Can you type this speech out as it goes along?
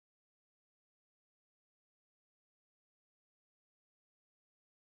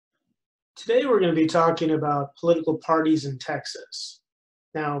Today we're going to be talking about political parties in Texas.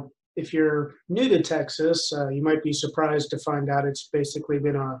 Now, if you're new to Texas, you might be surprised to find out it's basically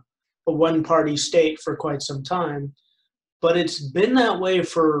been a one-party state for quite some time, but it's been that way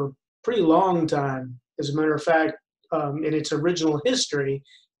for a pretty long time. As a matter of fact, in its original history,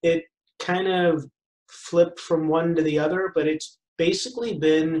 it kind of flipped from one to the other, but it's basically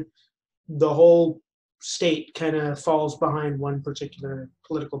been the whole state kind of falls behind one particular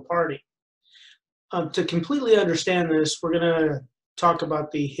political party. To completely understand this, we're going to talk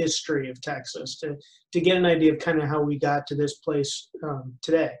about the history of Texas to get an idea of kind of how we got to this place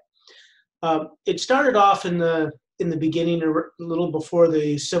today. It started off in the beginning, a little before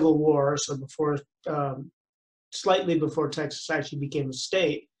the Civil War, so before slightly before Texas actually became a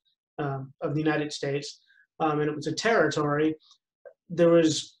state of the United States, and it was a territory. There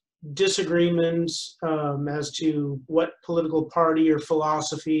was disagreements as to what political party or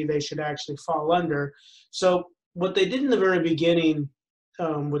philosophy they should actually fall under. So what they did in the very beginning,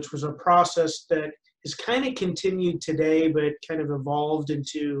 which was a process that is kind of continued today, but kind of evolved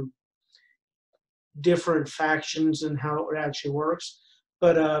into different factions and how it actually works.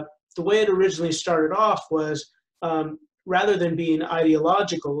 But the way it originally started off was rather than being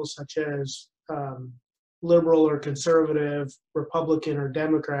ideological, such as liberal or conservative, Republican or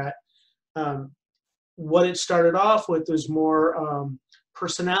Democrat, what it started off with was more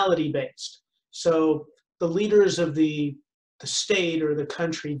personality based. So the leaders of the state or the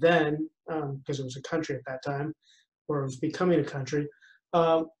country then, because it was a country at that time, or it was becoming a country,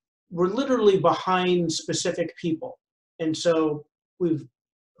 were literally behind specific people. And so we've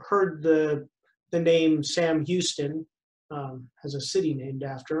heard the name Sam Houston, has a city named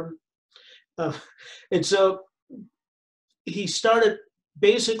after him. And so he started,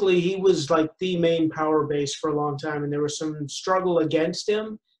 basically, he was like the main power base for a long time, and there was some struggle against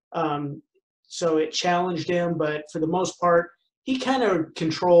him. So it challenged him, but for the most part, he kind of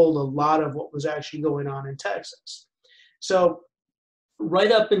controlled a lot of what was actually going on in Texas. So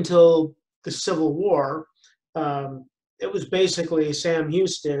right up until the Civil War, it was basically Sam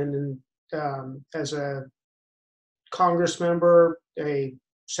Houston, and as a Congress member, a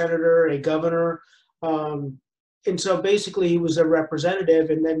senator, a governor. And so basically he was a representative.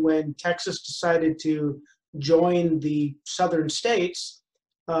 And then when Texas decided to join the southern states,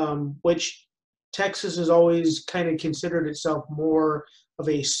 which Texas has always kind of considered itself more of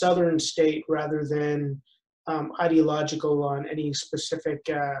a southern state rather than ideological on any specific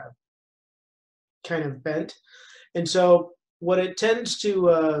kind of bent. And so what it tends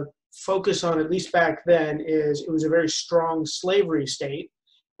to focus on, at least back then, is it was a very strong slavery state.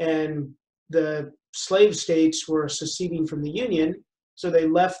 And the slave states were seceding from the Union, so they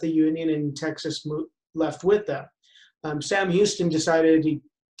left the Union and Texas left with them. Sam Houston decided he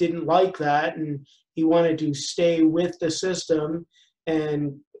didn't like that and he wanted to stay with the system.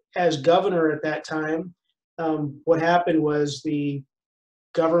 And as governor at that time, what happened was the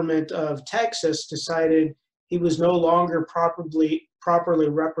government of Texas decided he was no longer properly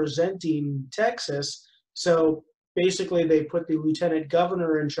representing Texas. So basically they put the lieutenant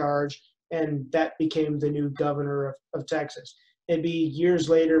governor in charge, and that became the new governor of Texas. It'd be years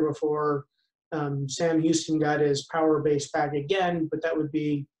later before Sam Houston got his power base back again, but that would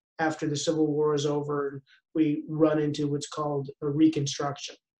be after the Civil War is over and we run into what's called a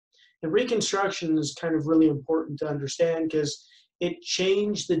Reconstruction. And Reconstruction is kind of really important to understand because it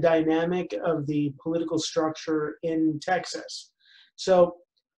changed the dynamic of the political structure in Texas. So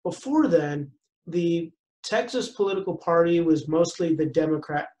before then, the Texas political party was mostly the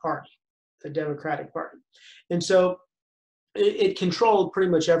Democratic Party. And so it controlled pretty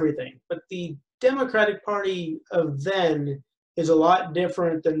much everything. But the Democratic Party of then is a lot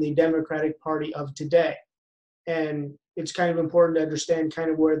different than the Democratic Party of today. And it's kind of important to understand kind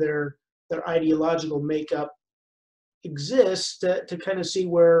of where their ideological makeup exists to kind of see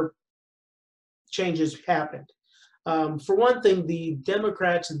where changes happened. For one thing, the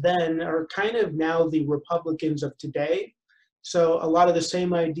Democrats then are kind of now the Republicans of today. So a lot of the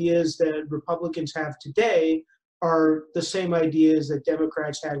same ideas that Republicans have today are the same ideas that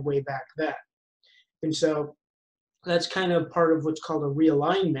Democrats had way back then. And so that's kind of part of what's called a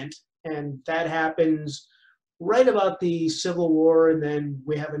realignment. And that happens right about the Civil War. And then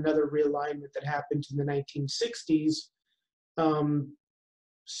we have another realignment that happened in the 1960s.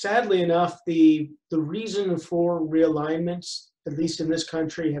 Sadly enough, the reason for realignments, at least in this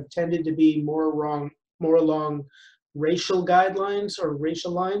country, have tended to be more along racial guidelines or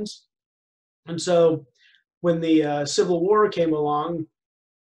racial lines. And so when the Civil War came along,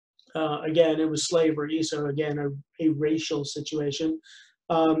 again, it was slavery. So again, a racial situation.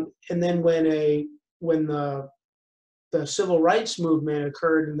 And then when the civil rights movement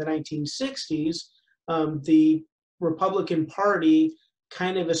occurred in the 1960s, the Republican Party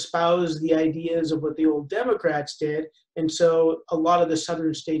kind of espoused the ideas of what the old Democrats did, and so a lot of the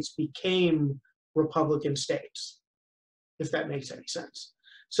southern states became Republican states, if that makes any sense.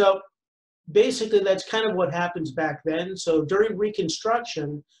 So basically, that's kind of what happens back then. So during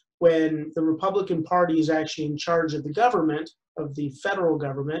Reconstruction, when the Republican Party is actually in charge of the government, of the federal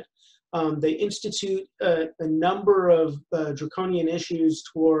government, they institute a number of draconian issues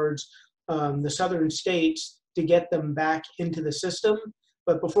towards the southern states to get them back into the system.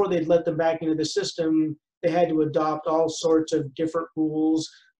 But before they'd let them back into the system, they had to adopt all sorts of different rules,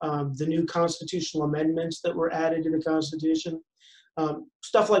 the new constitutional amendments that were added to the Constitution,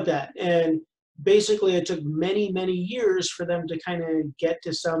 stuff like that. And basically, it took many, many years for them to kind of get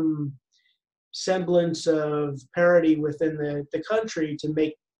to some semblance of parity within the country to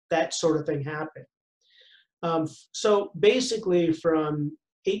make that sort of thing happen. So basically from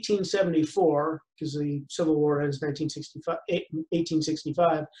 1874, because the Civil War ends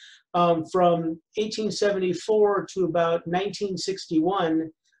 1865, from 1874 to about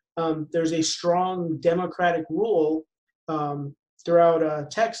 1961, there's a strong democratic rule throughout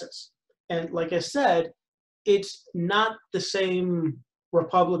Texas. And like I said, it's not the same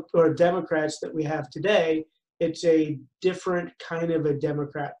Republic or Democrats that we have today. It's a different kind of a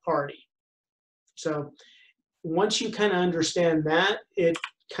Democrat Party. So once you kind of understand that, it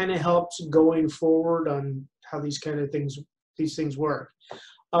kind of helps going forward on how these things work.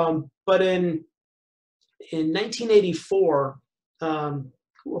 But in 1984,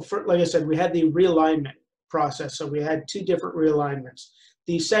 like I said, we had the realignment process. So we had two different realignments.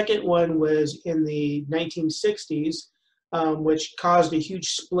 The second one was in the 1960s, which caused a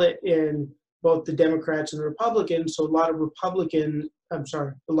huge split in both the Democrats and the Republicans. So a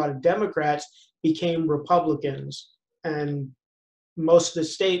lot of Democrats became Republicans, and most of the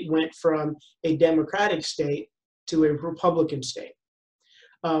state went from a Democratic state to a Republican state.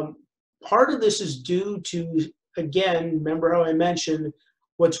 Part of this is due to, again, remember how I mentioned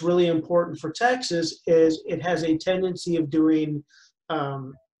what's really important for Texas is it has a tendency of doing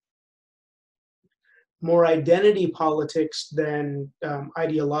more identity politics than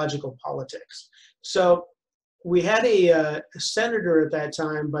ideological politics. So we had a senator at that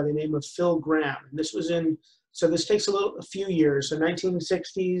time by the name of Phil Gramm. This was so this takes a few years. So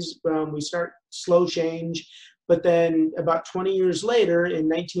 1960s, we start slow change, but then about 20 years later, in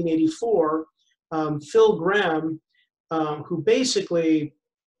 1984, Phil Gramm, who basically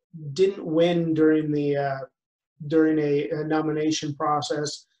didn't win during a nomination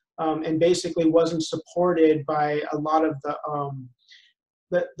process, and basically wasn't supported by a lot of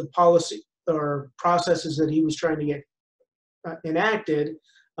the policy or processes that he was trying to get enacted.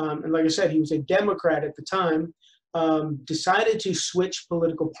 And like I said, he was a Democrat at the time, decided to switch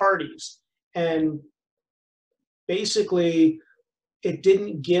political parties. And basically, it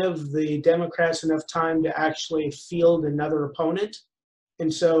didn't give the Democrats enough time to actually field another opponent.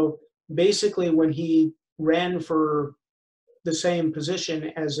 And so basically, when he ran for the same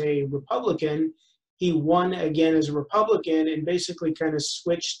position as a Republican, he won again as a Republican and basically kind of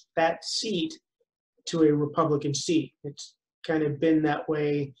switched that seat to a Republican seat. It's kind of been that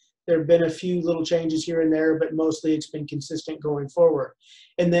way. There have been a few little changes here and there, but mostly it's been consistent going forward.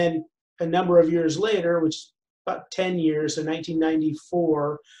 And then a number of years later, which is about 10 years, in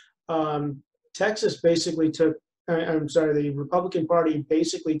 1994, Texas basically took, the Republican Party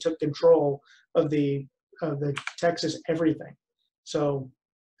basically took control of the Texas everything. So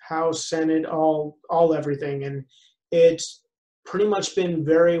House, Senate, all everything. And it's pretty much been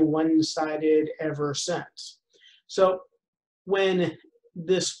very one-sided ever since. So when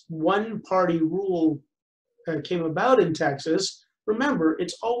this one-party rule came about in Texas, remember,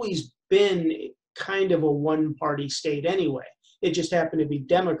 it's always been kind of a one-party state anyway. It just happened to be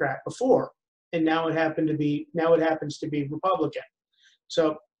Democrat before, and now it happens to be Republican.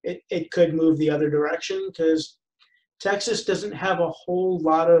 So it could move the other direction because Texas doesn't have a whole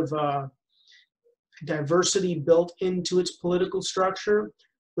lot of diversity built into its political structure,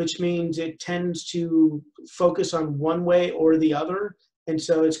 which means it tends to focus on one way or the other. And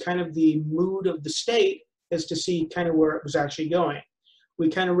so it's kind of the mood of the state as to see kind of where it was actually going. We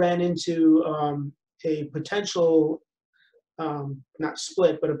kind of ran into a potential, not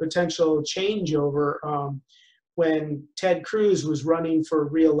split, but a potential changeover when Ted Cruz was running for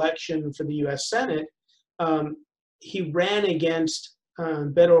re-election for the U.S. Senate. He ran against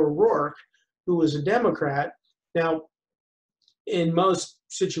Beto O'Rourke, who was a Democrat. Now, in most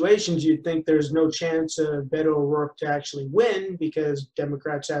situations, you'd think there's no chance of Beto O'Rourke to actually win because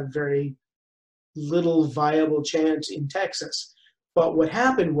Democrats have very little viable chance in Texas. But what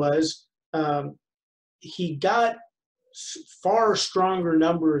happened was he got far stronger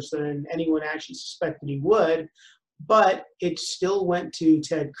numbers than anyone actually suspected he would, but it still went to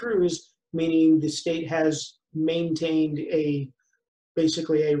Ted Cruz, meaning the state has maintained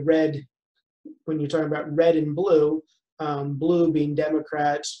basically a red, when you're talking about red and blue, blue being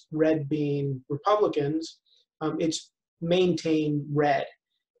Democrats, red being Republicans, it's maintained red.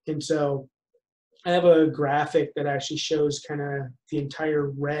 And so I have a graphic that actually shows kind of the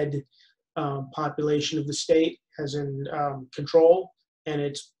entire red population of the state as in control, and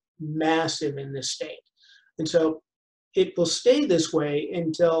it's massive in this state. And so it will stay this way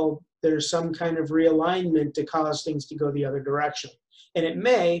until there's some kind of realignment to cause things to go the other direction. And it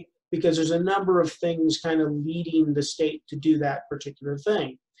may, because there's a number of things kind of leading the state to do that particular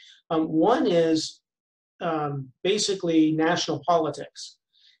thing. One is basically national politics.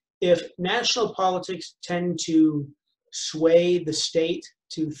 If national politics tend to sway the state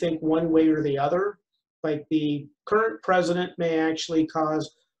to think one way or the other, like the current president may actually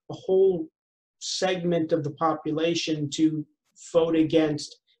cause a whole segment of the population to vote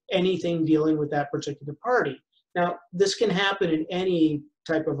against anything dealing with that particular party. Now, this can happen in any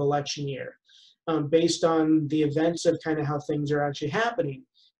type of election year based on the events of kind of how things are actually happening.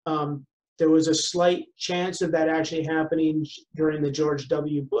 There was a slight chance of that actually happening during the George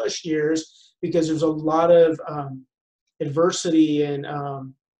W. Bush years because there's a lot of adversity and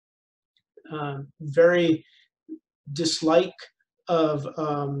very dislike of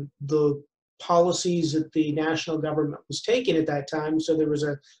the policies that the national government was taking at that time. So there was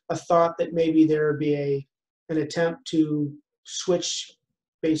a thought that maybe there would be an attempt to switch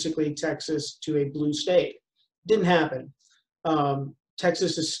basically Texas to a blue state. Didn't happen.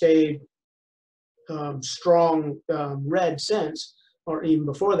 Texas has stayed strong red since, or even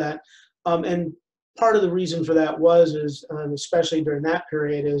before that. And part of the reason for that is, especially during that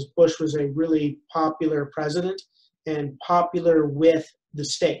period, is Bush was a really popular president and popular with the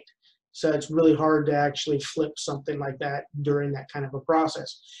state. So it's really hard to actually flip something like that during that kind of a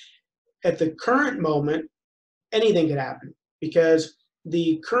process. At the current moment, anything could happen because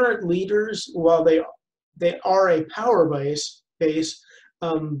the current leaders, while they are a power base,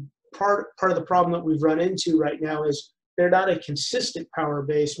 part of the problem that we've run into right now is they're not a consistent power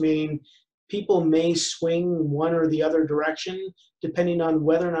base, meaning people may swing one or the other direction depending on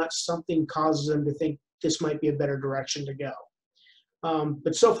whether or not something causes them to think this might be a better direction to go.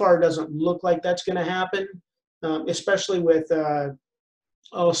 But so far, it doesn't look like that's going to happen, especially with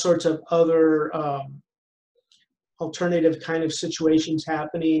all sorts of other alternative kind of situations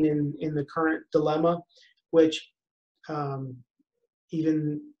happening in the current dilemma, which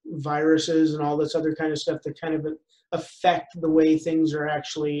even viruses and all this other kind of stuff that kind of affect the way things are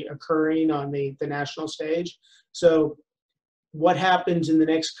actually occurring on the national stage. So what happens in the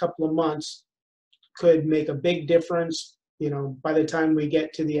next couple of months could make a big difference, by the time we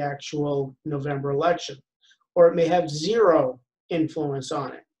get to the actual November election. Or it may have zero influence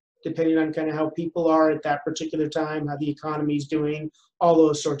on it, depending on kind of how people are at that particular time, how the economy is doing, all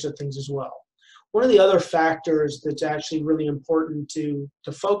those sorts of things as well. One of the other factors that's actually really important to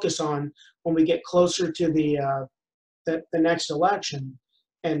focus on when we get closer to the next election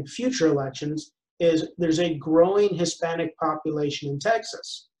and future elections is there's a growing Hispanic population in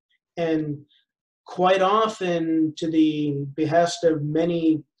Texas. And quite often, to the behest of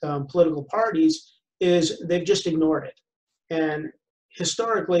many political parties, is they've just ignored it. And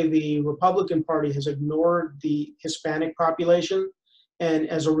historically, the Republican Party has ignored the Hispanic population. And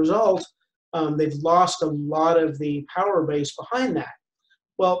as a result, they've lost a lot of the power base behind that.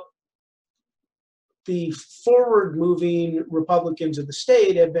 Well, the forward-moving Republicans of the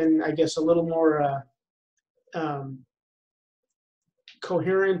state have been, I guess, a little more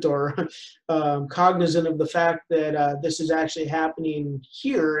coherent or cognizant of the fact that this is actually happening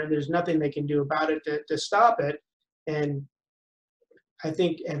here and there's nothing they can do about it to stop it. And I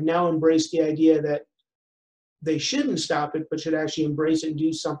think have now embraced the idea that they shouldn't stop it, but should actually embrace it and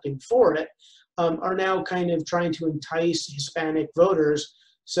do something for it, are now kind of trying to entice Hispanic voters.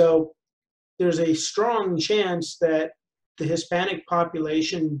 So there's a strong chance that the Hispanic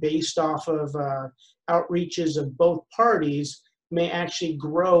population, based off of outreaches of both parties, may actually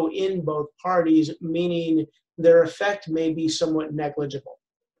grow in both parties, meaning their effect may be somewhat negligible.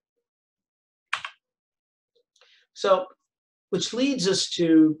 So, which leads us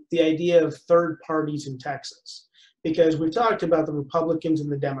to the idea of third parties in Texas, because we've talked about the Republicans and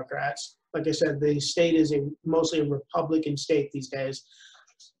the Democrats. like I said, the state is mostly a Republican state these days,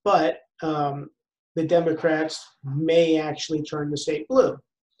 but the Democrats may actually turn the state blue.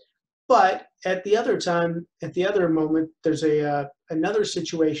 But at the other moment, there's another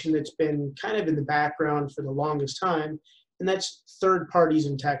situation that's been kind of in the background for the longest time, and that's third parties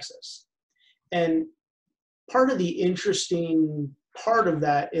in Texas. And part of the interesting part of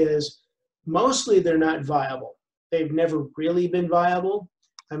that is mostly they're not viable. They've never really been viable.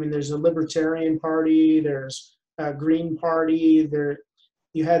 I mean, there's a Libertarian Party, there's a Green Party,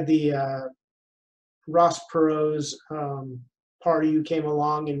 you had the Ross Perot's party who came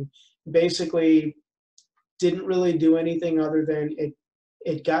along and basically didn't really do anything other than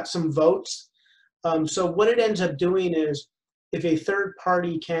it got some votes. So what it ends up doing is if a third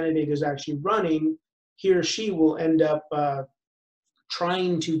party candidate is actually running, he or she will end up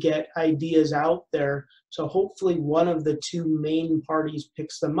trying to get ideas out there. So hopefully one of the two main parties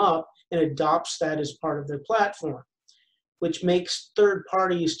picks them up and adopts that as part of their platform, which makes third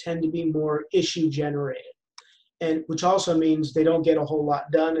parties tend to be more issue generated, and which also means they don't get a whole lot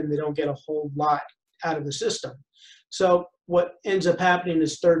done and they don't get a whole lot out of the system. So what ends up happening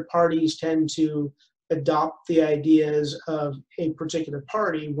is third parties tend to adopt the ideas of a particular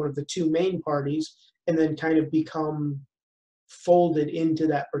party, one of the two main parties, and then kind of become folded into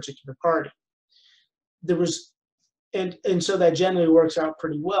that particular party. And so that generally works out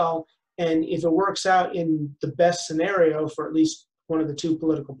pretty well. And if it works out in the best scenario for at least one of the two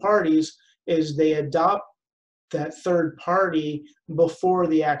political parties, is they adopt that third party before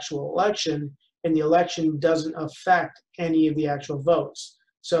the actual election, and the election doesn't affect any of the actual votes.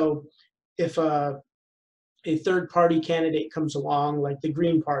 So if a third party candidate comes along, like the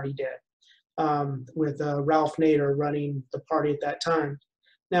Green Party did, with Ralph Nader running the party at that time.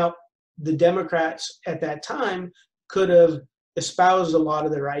 Now, the Democrats at that time could have espoused a lot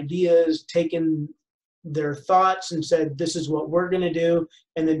of their ideas, taken their thoughts and said, this is what we're going to do,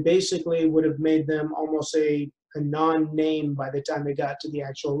 and then basically would have made them almost a non-name by the time they got to the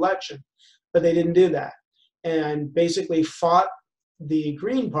actual election. But they didn't do that, and basically fought the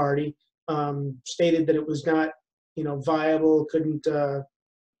Green Party, stated that it was not, viable, couldn't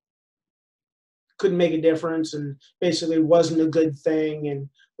make a difference, and basically wasn't a good thing, and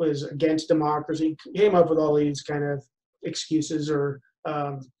was against democracy. Came up with all these kind of excuses or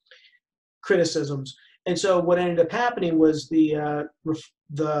criticisms. And so what ended up happening was the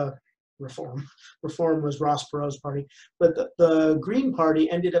reform was Ross Perot's party, but the Green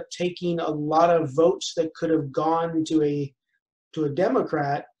Party ended up taking a lot of votes that could have gone to a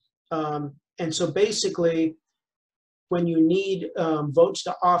Democrat. And so basically, when you need votes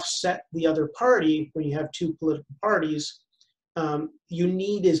to offset the other party, when you have two political parties, you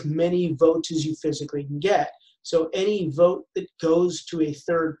need as many votes as you physically can get. So any vote that goes to a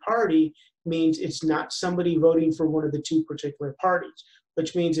third party means it's not somebody voting for one of the two particular parties,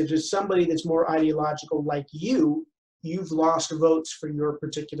 which means if it's somebody that's more ideological like you've lost votes for your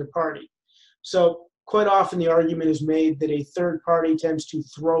particular party. So quite often the argument is made that a third party tends to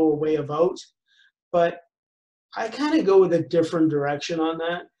throw away a vote, but I kind of go with a different direction on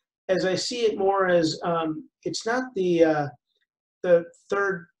that, as I see it more as it's not the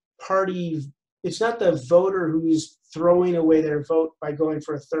third party, it's not the voter who's throwing away their vote by going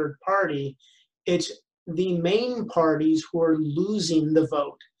for a third party. It's the main parties who are losing the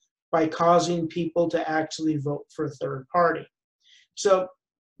vote by causing people to actually vote for a third party. So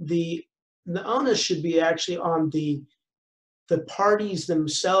the onus should be actually on the parties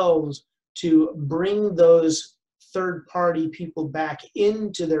themselves to bring those third party people back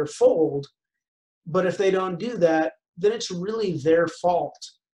into their fold. But if they don't do that, then it's really their fault,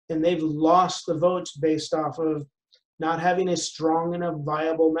 and they've lost the votes based off of not having a strong enough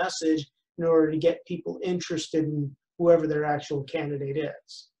viable message in order to get people interested in whoever their actual candidate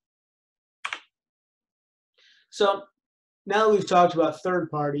is. So now that we've talked about third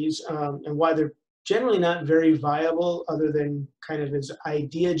parties and why they're generally not very viable other than kind of as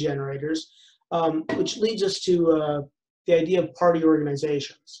idea generators, which leads us to the idea of party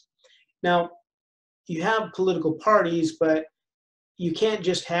organizations. Now, you have political parties, but you can't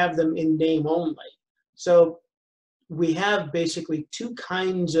just have them in name only. So we have basically two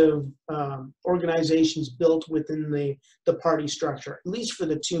kinds of organizations built within the party structure, at least for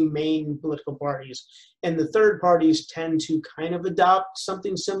the two main political parties. And the third parties tend to kind of adopt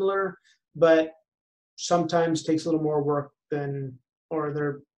something similar, but sometimes takes a little more work than, or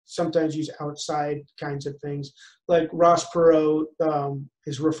they're sometimes use outside kinds of things. Like Ross Perot,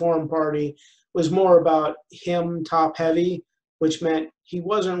 his Reform Party, was more about him top heavy, which meant he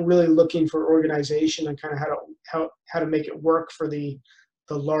wasn't really looking for organization and kind of how to make it work for the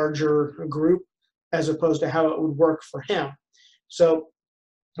the larger group, as opposed to how it would work for him. So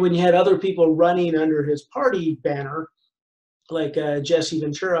when you had other people running under his party banner, like Jesse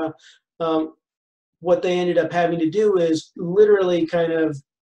Ventura, um, what they ended up having to do is literally kind of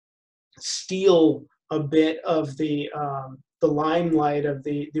steal a bit of the limelight of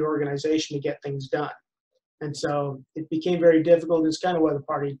the organization to get things done. And so it became very difficult. It's kind of why the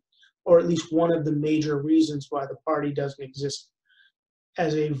party, or at least one of the major reasons why the party doesn't exist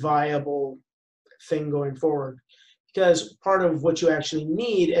as a viable thing going forward. Because part of what you actually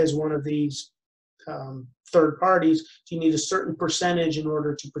need as one of these third parties, you need a certain percentage in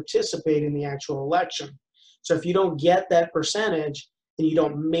order to participate in the actual election. So if you don't get that percentage and you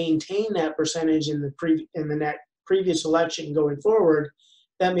don't maintain that percentage in the previous election going forward,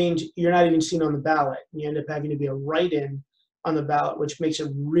 that means you're not even seen on the ballot. You end up having to be a write-in on the ballot, which makes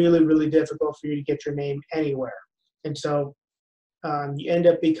it really, really difficult for you to get your name anywhere. And so you end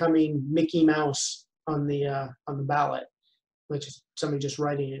up becoming Mickey Mouse on the ballot, which is somebody just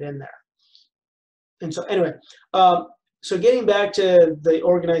writing it in there. And so anyway, so getting back to the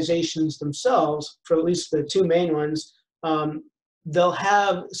organizations themselves, for at least the two main ones, they'll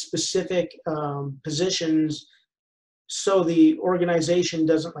have specific positions so the organization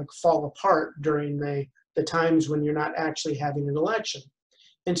doesn't like fall apart during the times when you're not actually having an election.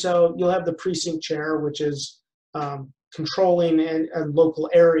 And so you'll have the precinct chair, which is controlling a local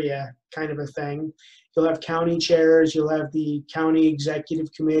area kind of a thing. You'll have county chairs, you'll have the county executive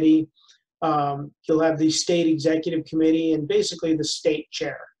committee, you'll have the state executive committee, and basically the state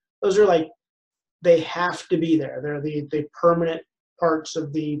chair. Those are like, they have to be there. They're the permanent parts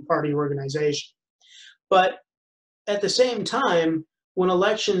of the party organization. But at the same time, when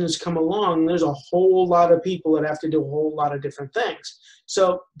elections come along, there's a whole lot of people that have to do a whole lot of different things.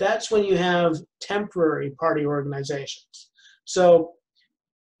 So that's when you have temporary party organizations. So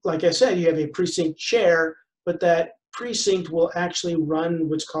like I said, you have a precinct chair, but that precinct will actually run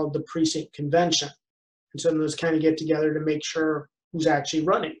what's called the precinct convention. And so those kind of get together to make sure who's actually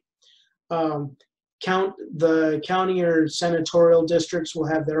running. The county or senatorial districts will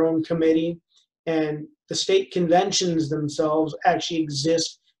have their own committee, and the state conventions themselves actually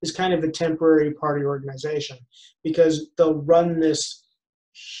exist as kind of a temporary party organization, because they'll run this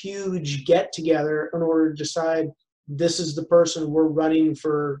huge get together in order to decide this is the person we're running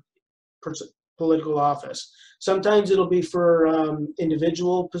for political office. Sometimes it'll be for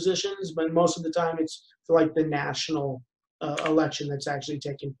individual positions, but most of the time it's for like the national election that's actually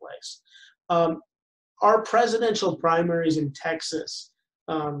taking place. Our presidential primaries in Texas,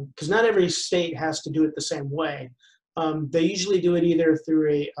 because not every state has to do it the same way. They usually do it either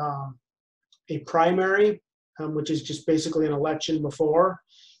through a primary, which is just basically an election before,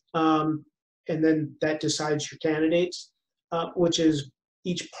 and then that decides your candidates, which is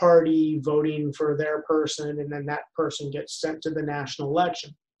each party voting for their person, and then that person gets sent to the national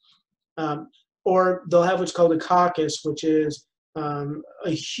election. Or they'll have what's called a caucus, which is a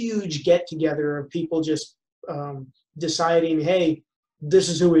huge get-together of people just deciding, hey, this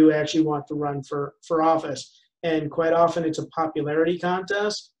is who we actually want to run for office. And quite often it's a popularity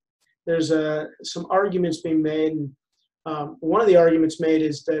contest. There's some arguments being made. And, one of the arguments made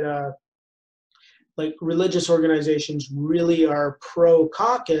is that like religious organizations really are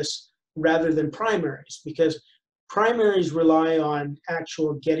pro-caucus rather than primaries, because primaries rely on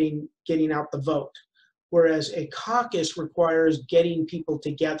actual getting out the vote, whereas a caucus requires getting people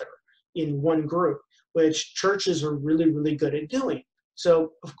together in one group, which churches are really, really good at doing.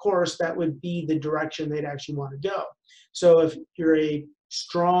 So, of course, that would be the direction they'd actually want to go. So if you're a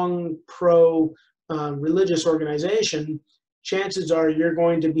strong pro-religious organization, chances are you're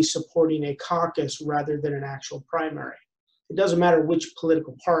going to be supporting a caucus rather than an actual primary. It doesn't matter which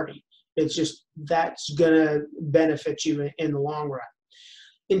political party. It's just that's going to benefit you in the long run.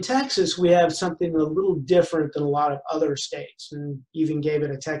 In Texas, we have something a little different than a lot of other states, and even gave it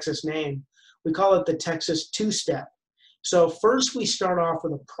a Texas name. We call it the Texas two-step. So first we start off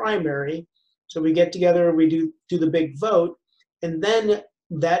with a primary. So we get together, we do the big vote, and then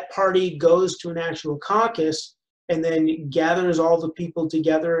that party goes to an actual caucus and then gathers all the people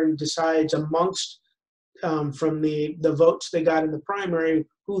together and decides amongst, from the votes they got in the primary,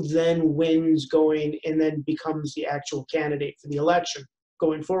 who then wins going and then becomes the actual candidate for the election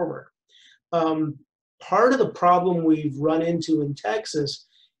going forward. Part of the problem we've run into in Texas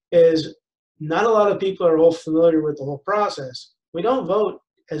is not a lot of people are all familiar with the whole process. We don't vote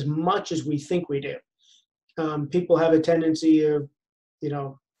as much as we think we do. People have a tendency of,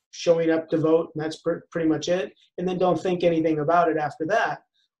 showing up to vote, and that's pretty much it, and then don't think anything about it after that.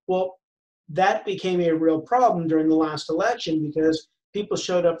 Well, that became a real problem during the last election, because people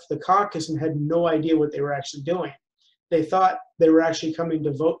showed up for the caucus and had no idea what they were actually doing. They thought they were actually coming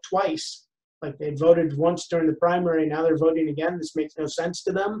to vote twice. Like they voted once during the primary, now they're voting again. This makes no sense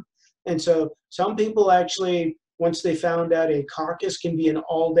to them. And so some people actually, once they found out a caucus can be an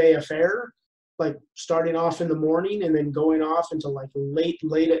all-day affair, like starting off in the morning and then going off until like late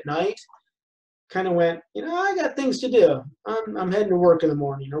at night, kind of went, I got things to do. I'm heading to work in the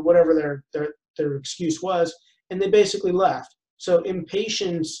morning, or whatever their excuse was, and they basically left. So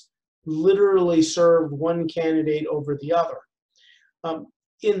impatience literally served one candidate over the other.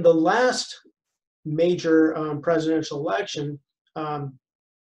 In the last major presidential election,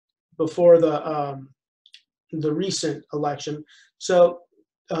 before the recent election, so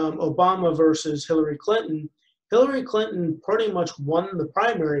Obama versus Hillary Clinton, Hillary Clinton pretty much won the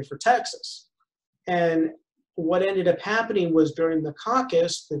primary for Texas. And what ended up happening was during the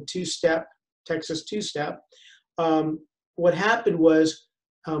caucus, the Texas two-step, what happened was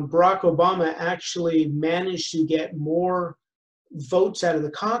Barack Obama actually managed to get more votes out of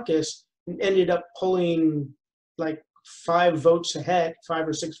the caucus and ended up pulling like 5 or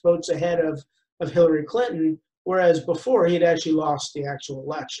 6 votes ahead of Hillary Clinton, whereas before he had actually lost the actual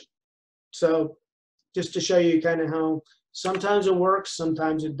election. So just to show you kind of how sometimes it works,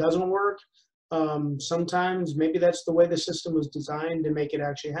 sometimes it doesn't work. Sometimes maybe that's the way the system was designed to make it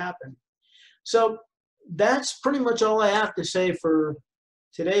actually happen. So that's pretty much all I have to say for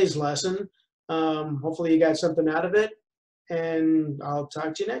today's lesson. Hopefully you got something out of it, and I'll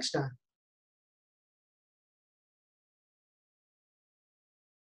talk to you next time.